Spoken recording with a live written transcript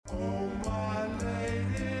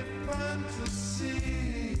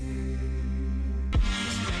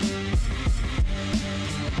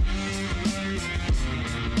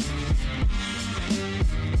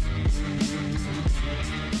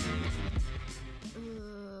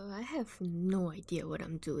have no idea what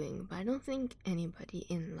I'm doing, but I don't think anybody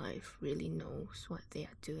in life really knows what they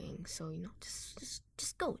are doing. So,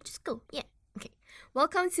 just go. Yeah. Okay.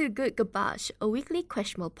 Welcome to Good Gabash, a weekly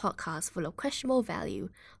questionable podcast full of questionable value,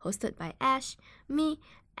 hosted by Ash, me,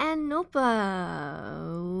 and Nopa,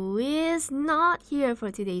 who is not here for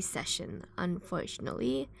today's session,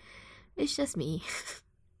 unfortunately. It's just me.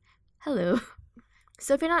 Hello.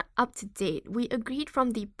 So if you're not up to date, we agreed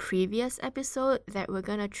from the previous episode that we're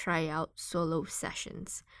gonna try out solo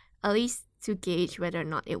sessions, at least to gauge whether or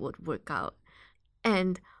not it would work out.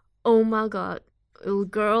 And oh my god, little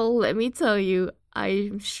girl, let me tell you,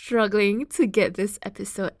 I'm struggling to get this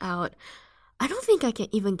episode out. I don't think I can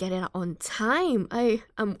even get it out on time.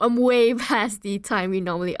 I'm way past the time we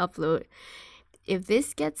normally upload. If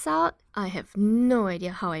this gets out, I have no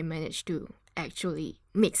idea how I managed to actually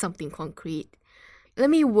make something concrete. Let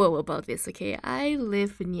me whoa about this, okay? I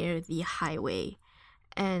live near the highway,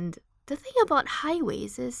 and the thing about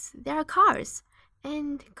highways is there are cars,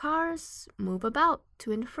 and cars move about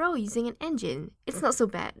to and fro using an engine. It's not so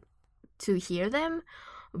bad to hear them,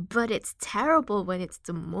 but it's terrible when it's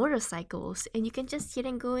the motorcycles, and you can just hear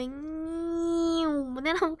them going. And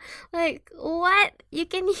then I'm like, what? You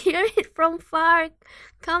can hear it from far,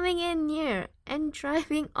 coming in near and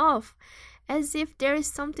driving off, as if there is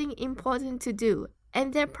something important to do.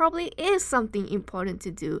 And there probably is something important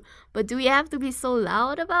to do, but do we have to be so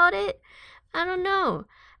loud about it? I don't know.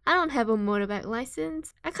 I don't have a motorbike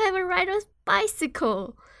license. I can't even ride a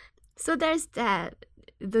bicycle. So there's that,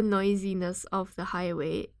 the noisiness of the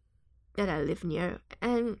highway that I live near.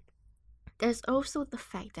 And there's also the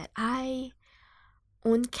fact that I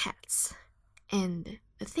own cats. And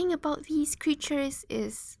the thing about these creatures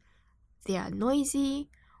is they are noisy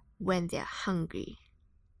when they're hungry.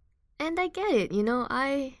 And I get it,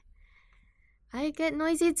 I get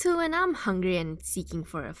noisy too when I'm hungry and seeking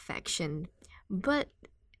for affection. But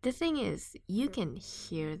the thing is, you can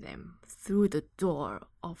hear them through the door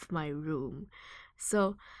of my room.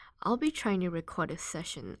 So I'll be trying to record a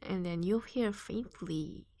session, and then you'll hear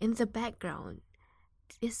faintly in the background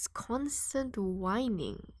this constant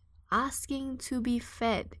whining, asking to be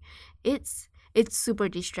fed. It's super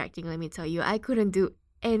distracting, let me tell you. I couldn't do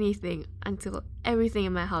anything until everything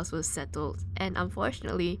in my house was settled, and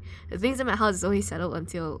unfortunately the things in my house is only settled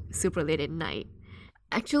until super late at night.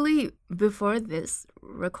 Actually, before this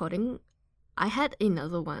recording, I had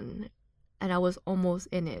another one and I was almost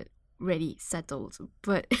in it, ready, settled,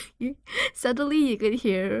 but suddenly you could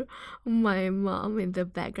hear my mom in the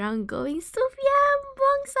background going, Sophia,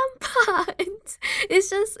 buang sampah. It's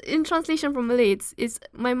just in translation from Malay, it's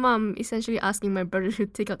my mom essentially asking my brother to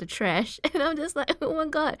take out the trash, and I'm just like, oh my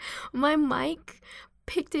god, my mic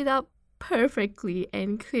picked it up perfectly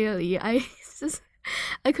and clearly. I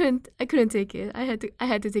couldn't take it. I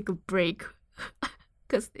had to take a break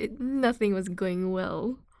because nothing was going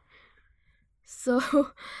well.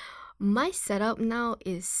 So my setup now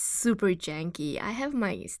is super janky. I have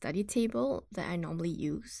my study table that I normally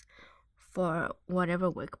use for whatever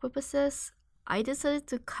work purposes. I decided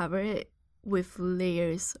to cover it with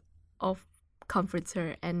layers of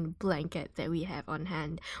comforter and blanket that we have on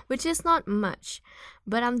hand, which is not much,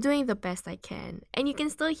 but I'm doing the best I can. And you can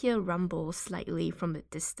still hear rumble slightly from a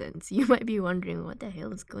distance. You might be wondering what the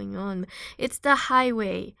hell is going on. It's the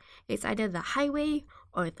highway. It's either the highway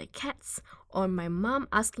or the cats or my mom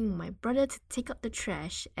asking my brother to take out the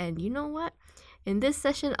trash. And you know what? In this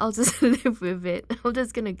session, I'll just live with it. I'm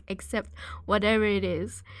just gonna accept whatever it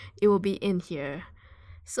is. It will be in here.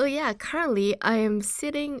 So yeah, currently I am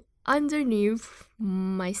sitting underneath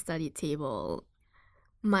my study table.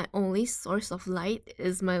 My only source of light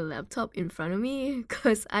is my laptop in front of me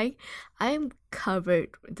because I am covered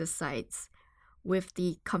the sides with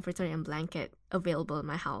the comforter and blanket available in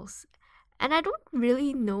my house. And I don't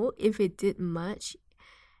really know if it did much.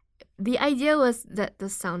 The idea was that the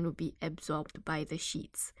sound would be absorbed by the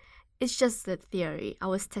sheets. It's just the theory. I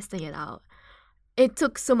was testing it out. It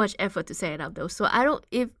took so much effort to set it up though, so I don't,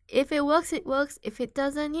 if it works, it works. If it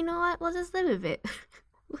doesn't, you know what, we'll just live with it.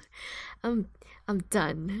 I'm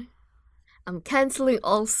done. I'm canceling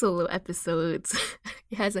all solo episodes.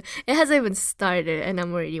 It hasn't even started and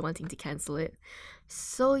I'm already wanting to cancel it.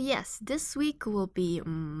 So yes, this week will be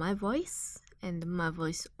my voice and my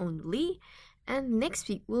voice only, and next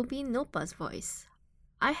week will be Nopa's voice.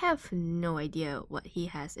 I have no idea what he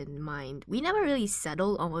has in mind. We never really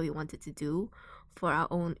settled on what we wanted to do for our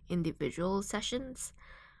own individual sessions.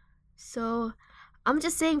 So I'm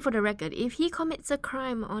just saying for the record, if he commits a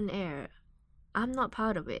crime on air, I'm not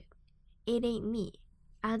part of it. It ain't me.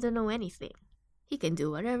 I don't know anything. He can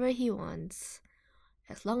do whatever he wants,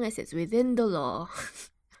 as long as it's within the law.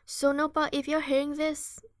 So Nopa, if you're hearing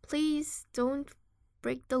this, please don't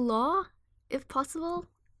break the law if possible.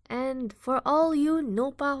 And for all you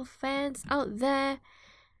Nopa fans out there,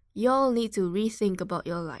 y'all need to rethink about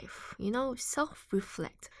your life.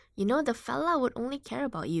 Self-reflect. The fella would only care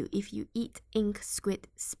about you if you eat ink squid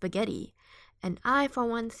spaghetti. And I, for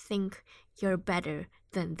one, think you're better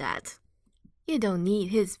than that. You don't need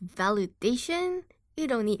his validation. You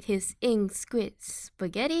don't need his ink squid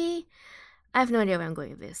spaghetti. I have no idea where I'm going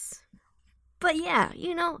with this. But yeah,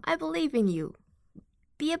 I believe in you.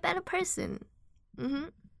 Be a better person.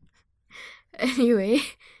 Anyway,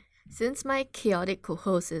 since my chaotic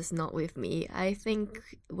co-host is not with me, I think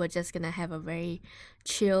we're just gonna have a very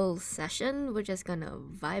chill session. We're just gonna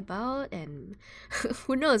vibe out and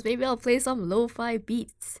who knows, maybe I'll play some lo-fi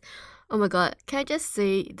beats. Oh my god, can I just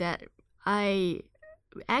say that I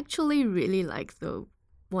actually really like the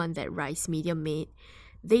one that Rice Media made.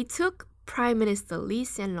 They took Prime Minister Lee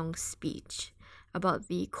Hsien Loong's speech about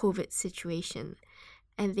the COVID situation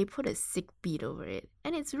and they put a sick beat over it.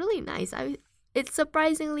 And it's really nice. It's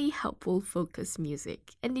surprisingly helpful focus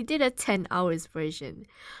music. And they did a 10 hours version.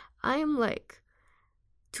 I'm like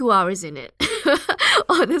 2 hours in it.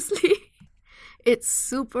 Honestly. It's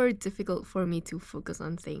super difficult for me to focus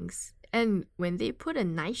on things. And when they put a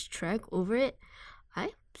nice track over it,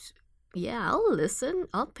 I'll listen.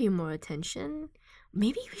 I'll pay more attention.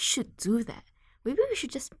 Maybe we should do that. Maybe we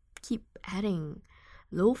should just keep adding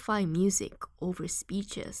lo-fi music over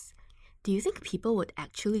speeches. Do you think people would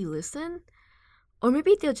actually listen? Or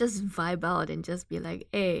maybe they'll just vibe out and just be like,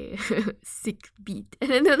 hey, sick beat.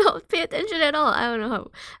 And then they'll not pay attention at all. I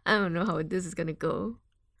don't know how this is gonna go.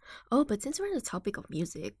 Oh, but since we're on the topic of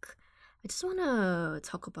music, I just wanna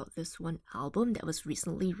talk about this one album that was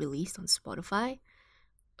recently released on Spotify.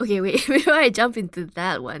 Okay, wait, before I jump into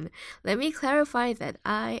that one, let me clarify that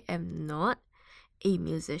I am not a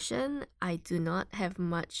musician. I do not have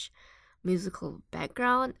much musical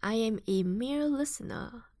background. I am a mere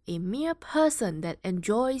listener, a mere person that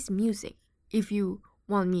enjoys music, if you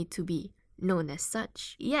want me to be known as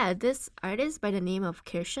such. Yeah, this artist by the name of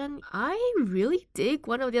Kirshen, I really dig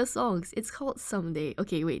one of their songs. It's called Someday.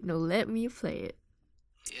 Okay, wait, no, let me play it.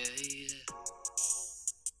 Yeah.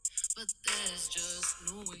 But there's just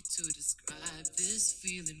no way to describe this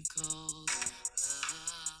feeling called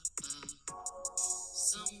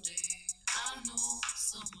someday I know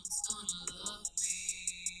someone's gonna love me.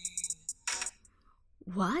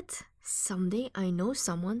 What? Someday I know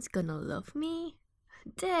someone's gonna love me?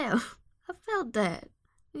 Damn, I felt that.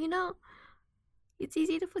 It's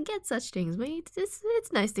easy to forget such things, but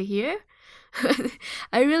it's nice to hear.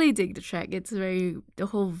 I really dig the track. It's the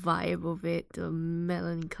whole vibe of it, the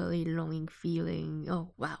melancholy, longing feeling.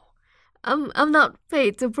 Oh wow, I'm not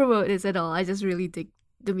paid to promote this at all. I just really dig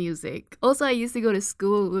the music. Also, I used to go to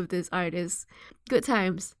school with this artist. Good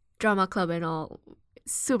times, drama club and all.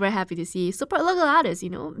 Super happy to see support local artists.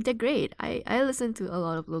 They're great. I listen to a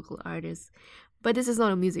lot of local artists, but this is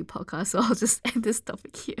not a music podcast, so I'll just end this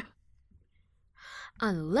topic here.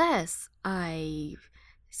 Unless I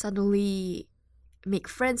suddenly make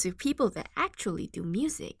friends with people that actually do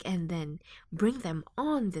music and then bring them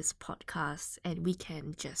on this podcast and we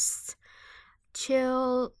can just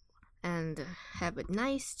chill and have a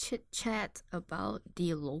nice chit chat about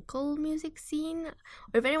the local music scene,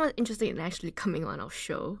 or if anyone's interested in actually coming on our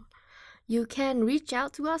show, you can reach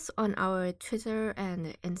out to us on our Twitter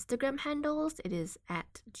and Instagram handles. It is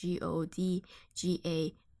at GODGABAGE.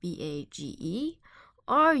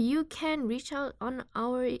 Or you can reach out on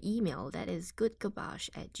our email, that is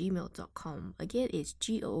goodgabash@gmail.com. Again, it's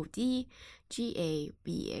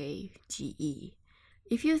GODGABAGE.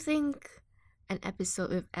 If you think an episode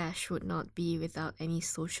with Ash would not be without any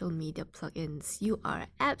social media plugins, you are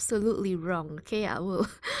absolutely wrong, okay? I will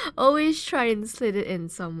always try and slid it in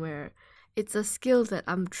somewhere. It's a skill that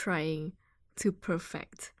I'm trying to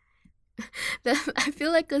perfect. I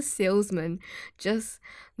feel like a salesman just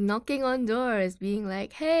knocking on doors, being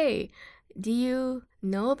like, hey, do you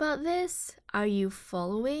know about this? Are you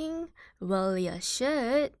following? Well, you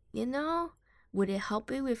should, Would it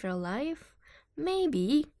help you with your life?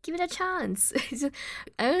 Maybe. Give it a chance.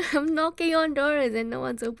 I'm knocking on doors and no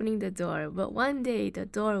one's opening the door. But one day the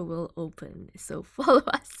door will open. So follow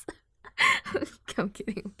us. I'm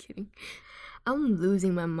kidding. I'm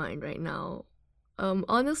losing my mind right now.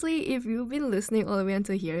 Honestly, if you've been listening all the way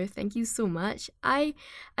until here, thank you so much. I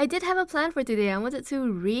did have a plan for today. I wanted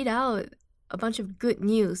to read out a bunch of good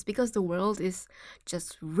news because the world is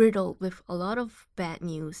just riddled with a lot of bad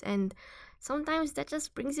news and sometimes that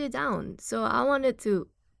just brings you down. So I wanted to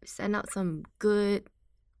send out some good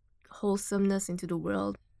wholesomeness into the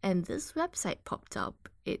world and this website popped up.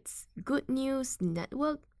 It's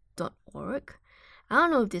goodnewsnetwork.org. I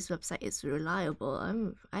don't know if this website is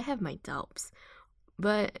reliable. I have my doubts.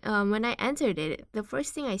 But when I entered it, the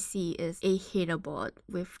first thing I see is a hater board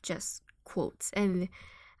with just quotes. And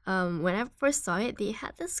when I first saw it, they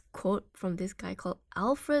had this quote from this guy called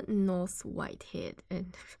Alfred North Whitehead.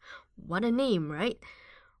 And what a name, right?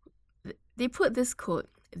 They put this quote: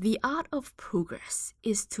 "The art of progress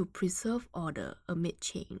is to preserve order amid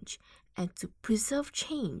change, and to preserve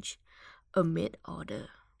change amid order."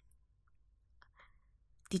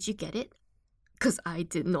 Did you get it? Because I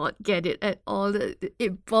did not get it at all.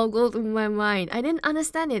 It boggled my mind. I didn't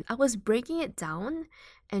understand it. I was breaking it down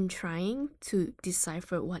and trying to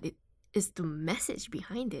decipher what it is, the message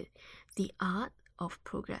behind it. The art of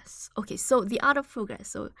progress. Okay, so the art of progress.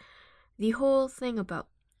 So the whole thing about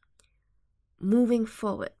moving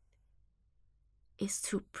forward is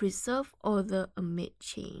to preserve order amid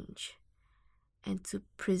change. And to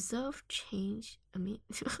preserve change, the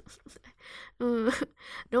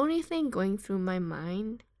only thing going through my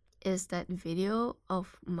mind is that video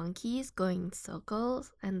of monkeys going in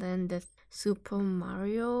circles, and then the Super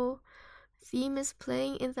Mario theme is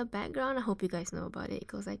playing in the background. I hope you guys know about it. It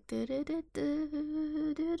goes like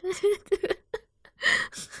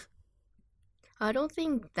I don't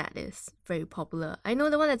think that is very popular. I know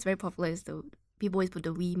the one that's very popular is the people always put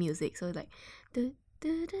the Wii music, so it's like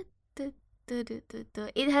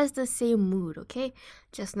it has the same mood, okay?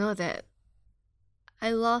 Just know that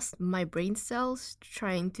I lost my brain cells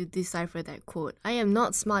trying to decipher that quote. I am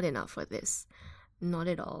not smart enough for this. Not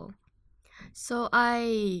at all. So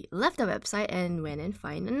I left the website and went and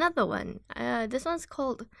find another one. This one's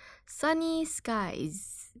called Sunny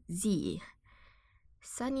Skies Z.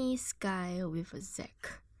 Sunny Sky with a Z.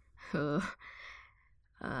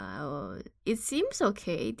 It seems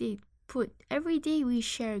okay. They put, "Every day we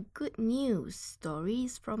share good news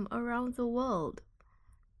stories from around the world."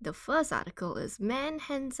 The first article is, "Man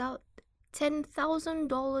hands out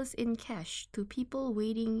 $10,000 in cash to people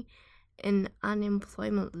waiting in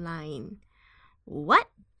unemployment line."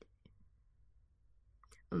 What?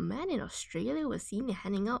 A man in Australia was seen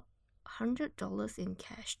handing out $100 in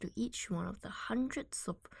cash to each one of the hundreds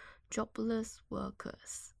of jobless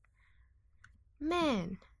workers.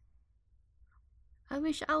 Man, I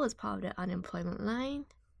wish I was part of the unemployment line.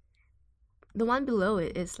 The one below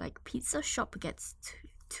it is like, "Pizza shop gets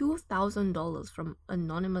 $2,000 from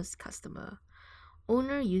anonymous customer.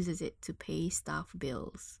 Owner uses it to pay staff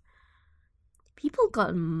bills." People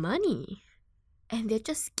got money and they're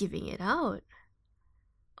just giving it out.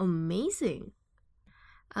 Amazing.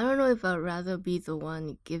 I don't know if I'd rather be the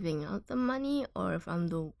one giving out the money or if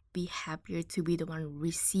be happier to be the one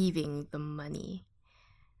receiving the money.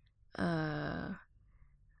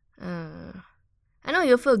 I know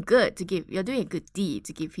you'll feel good to give, you're doing a good deed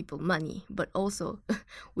to give people money, but also,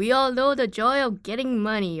 we all know the joy of getting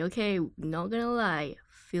money, okay? Not gonna lie,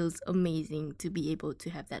 feels amazing to be able to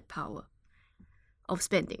have that power of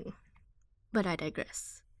spending. But I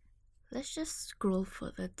digress. Let's just scroll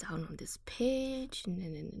further down on this page.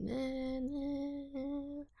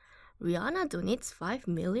 Rihanna donates $5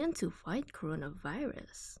 million to fight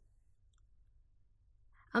coronavirus.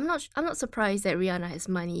 I'm not surprised that Rihanna has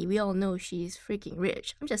money. We all know she's freaking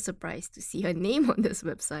rich. I'm just surprised to see her name on this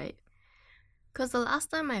website. Cause the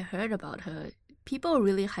last time I heard about her, people were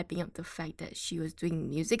really hyping up the fact that she was doing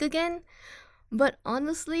music again. But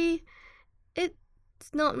honestly,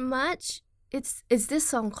 it's not much. It's this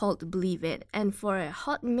song called Believe It, and for a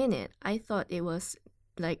hot minute I thought it was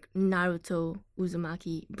like Naruto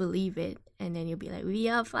Uzumaki Believe It, and then you'll be like, "We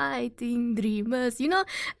are fighting dreamers." You know,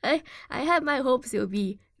 I had my hopes it would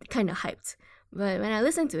be kind of hyped, but when I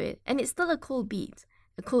listened to it, and it's still a cool beat,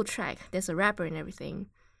 a cool track, there's a rapper and everything.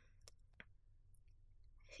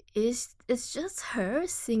 It's just her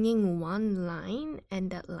singing one line,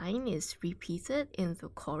 and that line is repeated in the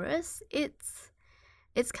chorus.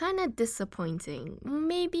 It's kind of disappointing.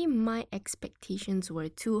 Maybe my expectations were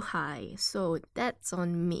too high, so that's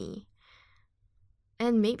on me.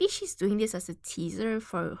 And maybe she's doing this as a teaser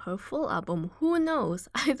for her full album. Who knows?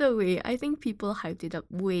 Either way, I think people hyped it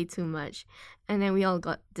up way too much, and then we all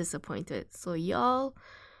got disappointed. So y'all,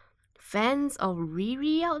 fans of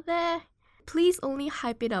Riri out there, please only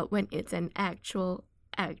hype it up when it's an actual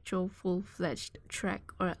full-fledged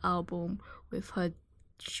track or album with her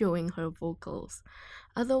showing her vocals.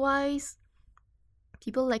 Otherwise,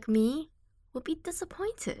 people like me will be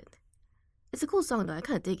disappointed. It's a cool song though, I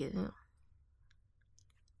kinda dig it, you know.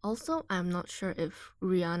 Also, I'm not sure if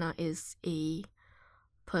Rihanna is a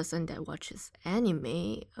person that watches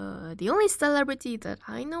anime. The only celebrity that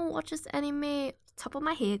I know watches anime, top of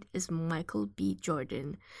my head, is Michael B.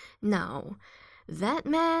 Jordan. Now, that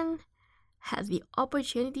man had the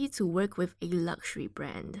opportunity to work with a luxury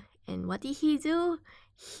brand. And what did he do?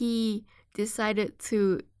 He decided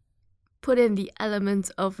to put in the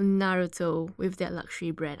elements of Naruto with their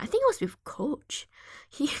luxury brand. I think it was with Coach.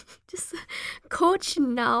 He just Coach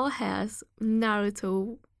now has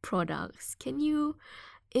Naruto products. Can you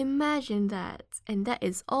imagine that? And that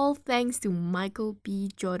is all thanks to Michael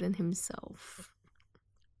B. Jordan himself.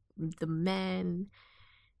 The man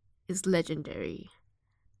is legendary.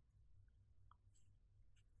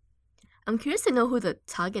 I'm curious to know who the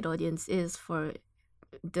target audience is for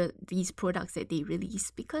these products that they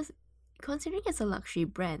release, because considering it's a luxury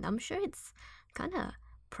brand, I'm sure it's kind of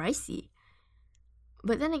pricey.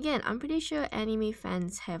 But then again, I'm pretty sure anime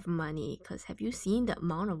fans have money, because have you seen the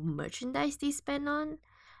amount of merchandise they spend on?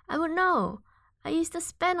 I would know. I used to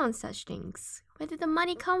spend on such things. Where did the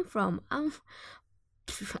money come from?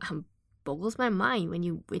 Boggles my mind. When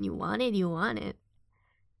you want it, you want it.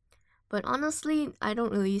 But honestly, I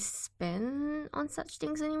don't really spend on such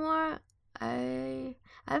things anymore.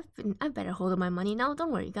 I've better hold on my money now.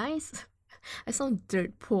 Don't worry, guys. I sound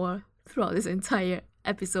dirt poor throughout this entire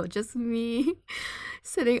episode. Just me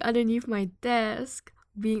sitting underneath my desk,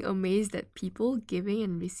 being amazed at people giving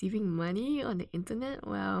and receiving money on the internet.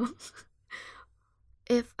 Wow.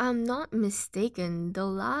 If I'm not mistaken, the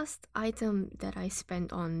last item that I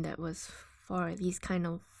spent on that was for these kind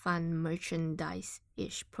of fun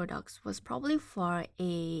merchandise-ish products was probably for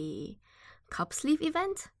a cup sleeve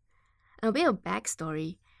event. And a bit of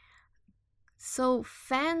backstory. So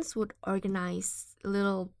fans would organize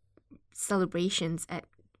little celebrations at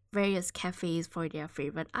various cafes for their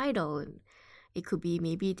favorite idol. It could be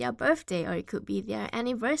maybe their birthday, or it could be their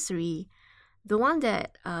anniversary. The one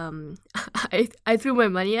that I threw my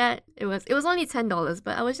money at, it was only $10,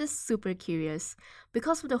 but I was just super curious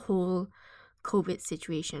because of the whole COVID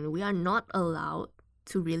situation. We are not allowed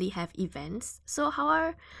to really have events. So how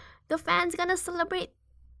are the fans gonna celebrate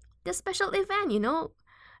this special event, you know?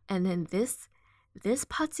 And then this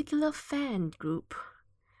particular fan group,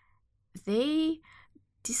 they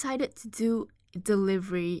decided to do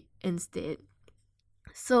delivery instead.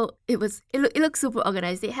 So it looks super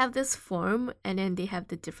organized. They have this form, and then they have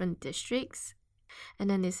the different districts, and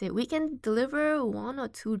then they say we can deliver 1 or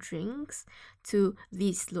 2 drinks to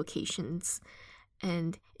these locations,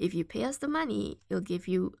 and if you pay us the money, we'll give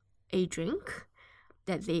you a drink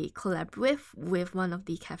that they collab with one of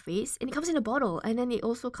the cafes, and it comes in a bottle, and then it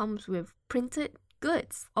also comes with printed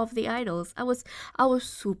goods of the idols. I was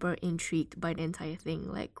super intrigued by the entire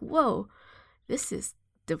thing. Like, whoa, this is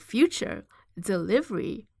the future.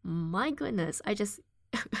 Delivery, my goodness. I just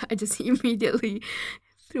immediately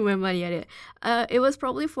threw my money at it. It was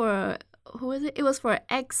probably for, who was it? It was for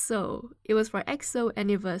EXO. It was for EXO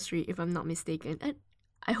anniversary, if I'm not mistaken.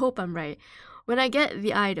 I hope I'm right. When I get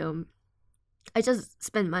the item, I just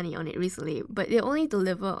spent money on it recently, but they only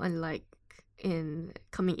deliver on like in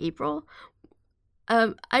coming April.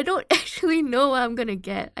 I don't actually know what I'm gonna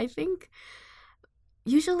get. I think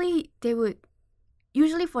usually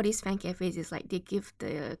for these fan cafes, it's like they give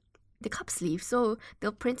the cup sleeve, so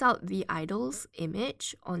they'll print out the idol's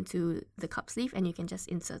image onto the cup sleeve, and you can just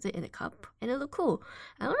insert it in the cup, and it'll look cool.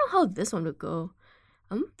 I don't know how this one would go.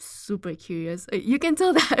 I'm super curious. You can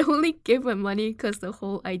tell that I only gave my money because the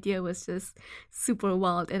whole idea was just super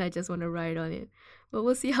wild, and I just want to ride on it. But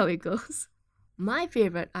we'll see how it goes. My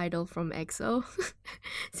favorite idol from EXO,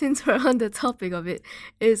 since we're on the topic of it,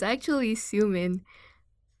 is actually Sumin.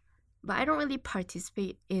 But I don't really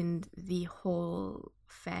participate in the whole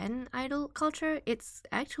fan idol culture. It's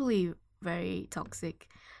actually very toxic.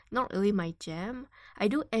 Not really my jam. I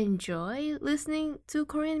do enjoy listening to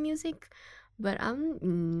Korean music, but I'm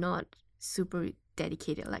not super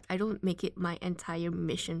dedicated. Like, I don't make it my entire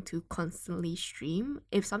mission to constantly stream.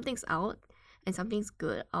 If something's out and something's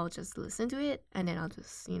good, I'll just listen to it, and then I'll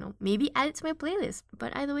just, maybe add it to my playlist.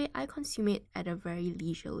 But either way, I consume it at a very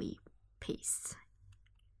leisurely pace.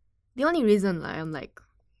 The only reason I'm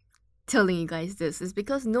telling you guys this is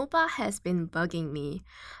because Nopa has been bugging me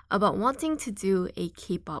about wanting to do a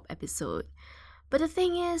K-pop episode. But the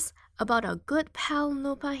thing is, about our good pal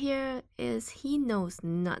Nopa here, is he knows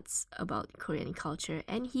nuts about Korean culture,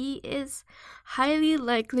 and he is highly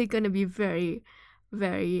likely gonna be very,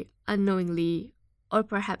 very unknowingly or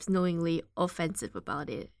perhaps knowingly offensive about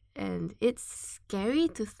it. And it's scary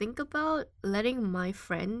to think about letting my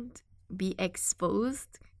friend be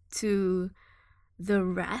exposed to the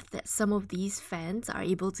wrath that some of these fans are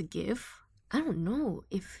able to give. I don't know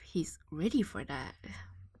if he's ready for that.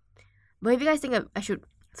 But if you guys think I should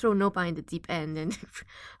throw Nopa in the deep end, then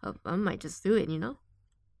I might just do it.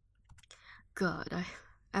 God,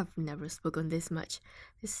 I've never spoken this much.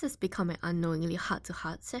 This has become an unknowingly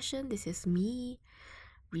heart-to-heart session. This is me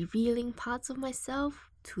revealing parts of myself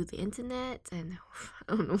to the internet, and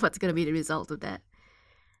I don't know what's gonna be the result of that.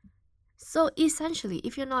 So essentially,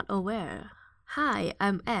 if you're not aware, hi,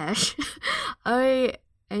 I'm Ash. I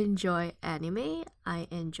enjoy anime, I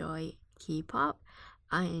enjoy K-pop,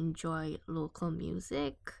 I enjoy local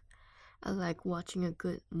music. I like watching a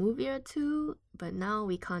good movie or two, but now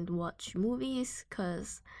we can't watch movies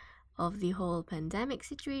because of the whole pandemic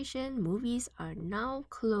situation. Movies are now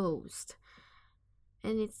closed.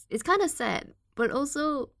 And it's kind of sad, but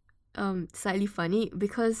also slightly funny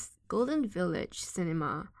because Golden Village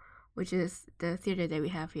Cinema, which is the theater that we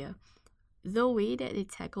have here, the way that they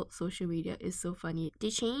tackled social media is so funny. They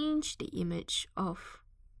changed the image of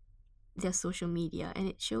their social media and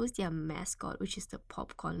it shows their mascot, which is the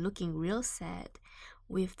popcorn, looking real sad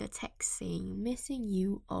with the text saying missing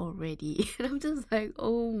you already. And I'm just like,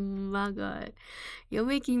 oh my god, you're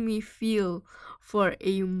making me feel for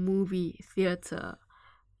a movie theater.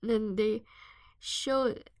 And then they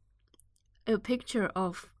showed a picture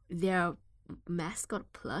of their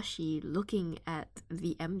mascot plushie looking at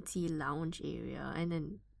the empty lounge area, and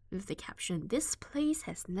then with the caption, "This place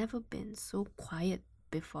has never been so quiet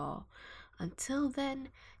before. Until then,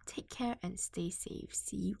 take care and stay safe.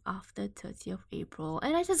 See you after 30th April."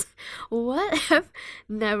 And I just, what? I've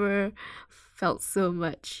never felt so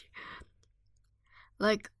much.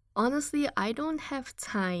 Like, honestly, I don't have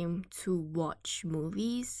time to watch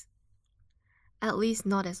movies, at least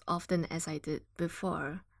not as often as I did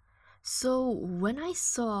before. So when I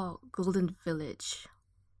saw Golden Village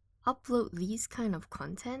upload these kind of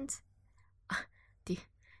content,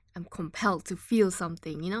 I'm compelled to feel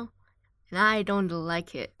something. And I don't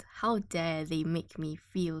like it. How dare they make me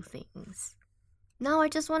feel things? Now I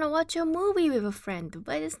just want to watch a movie with a friend,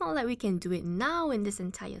 but it's not like we can do it now in this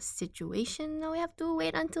entire situation. Now we have to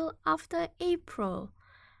wait until after April.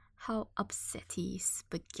 How upsetty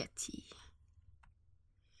spaghetti.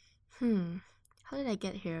 How did I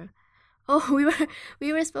get here? Oh,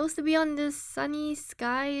 we were supposed to be on this Sunny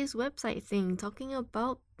Skies website thing talking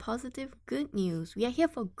about positive good news. We are here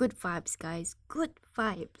for good vibes, guys. Good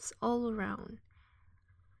vibes all around.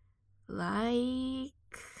 Like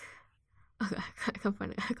I can't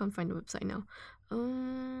find the website now.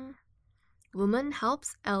 Woman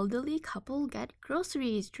helps elderly couple get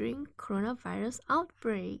groceries during coronavirus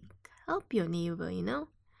outbreak. Help your neighbor.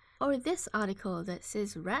 Or this article that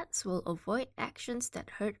says rats will avoid actions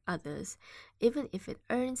that hurt others, even if it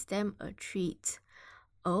earns them a treat.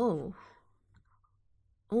 Oh.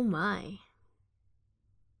 Oh my.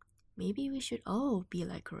 Maybe we should all be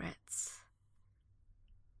like rats.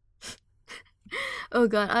 Oh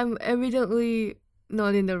god, I'm evidently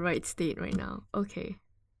not in the right state right now. Okay.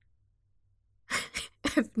 I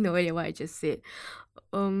have no idea what I just said.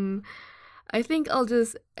 I think I'll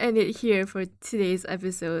just end it here for today's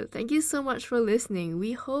episode. Thank you so much for listening.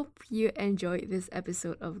 We hope you enjoyed this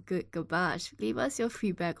episode of Good Garbage. Leave us your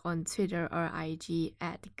feedback on Twitter or IG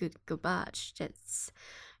at Good Garbage. That's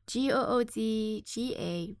GOODGABAGE.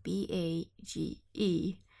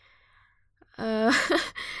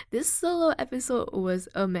 This solo episode was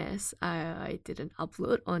a mess. I didn't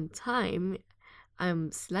upload on time.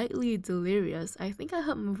 I'm slightly delirious. I think I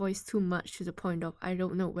heard my voice too much to the point of I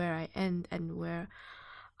don't know where I end and where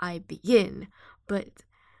I begin. But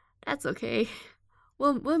that's okay.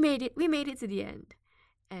 Well, we made it. We made it to the end.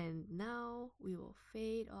 And now we will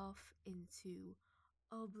fade off into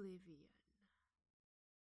oblivion.